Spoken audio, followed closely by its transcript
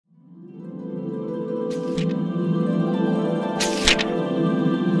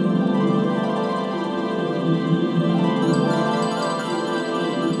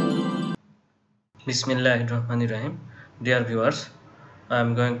Bismillahirrahmanirrahim. Dear viewers, I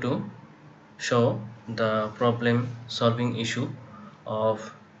am going to show the problem solving issue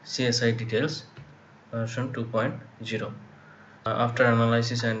of CSI details version 2.0. After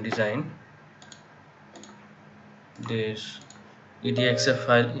analysis and design, this EDXF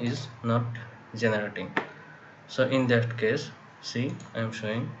file is not generating. So in that case, see, I am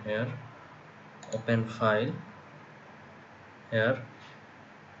showing here open file. Here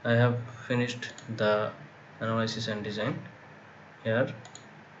I have finished the analysis and design. Here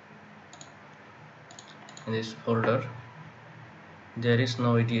in this folder there is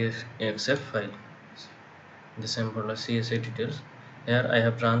no EDXF file. The same folder CSI details. Here I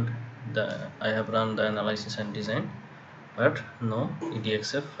have run the analysis and design, but no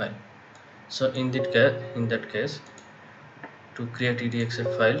EDXF file. So in that case, to create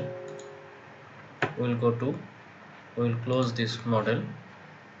EDXF file, we will close this model.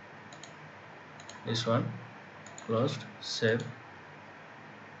 This one closed, save,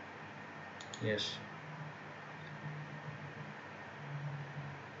 yes.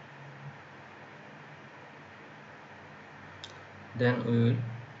 Then we will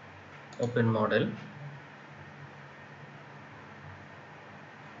open model.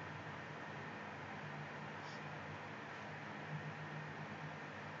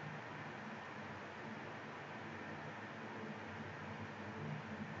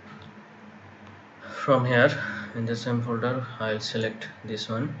 From here in the same folder, I will select this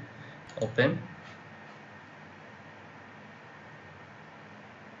one, open.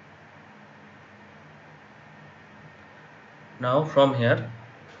 Now from here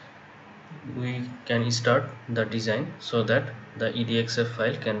we can start the design so that the EDXF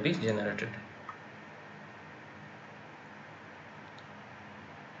file can be generated.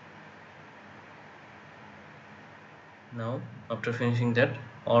 Now after finishing that,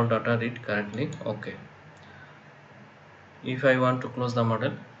 all data read correctly okay. If I want to close the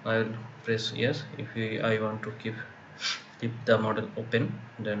model, I will press yes. If I want to keep the model open,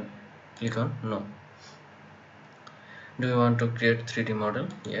 then click on no. Do you want to create 3D model?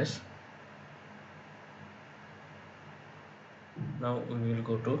 Yes. Now we will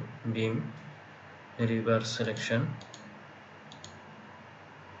go to beam, rebar selection,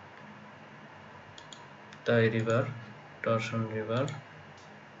 tie rebar, torsion rebar,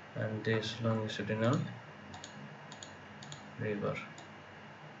 and this longitudinal rebar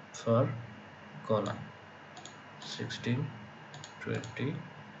for column 16, 20,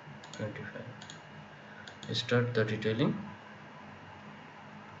 25. Start the detailing.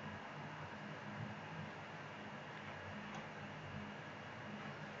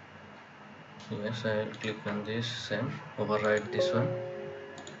 Yes, I will click on this, same, override this one,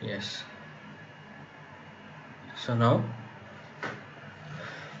 yes. So now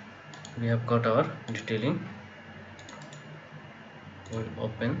we have got our detailing. We'll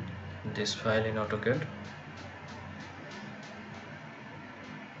open this file in AutoCAD.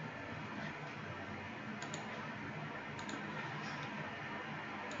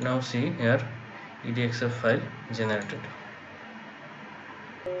 Now see here, EDXF file generated.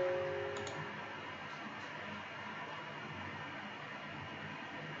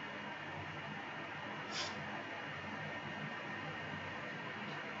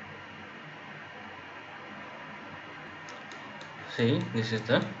 See, this is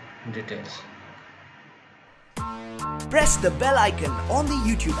the details. Press the bell icon on the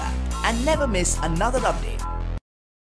YouTube app and never miss another update.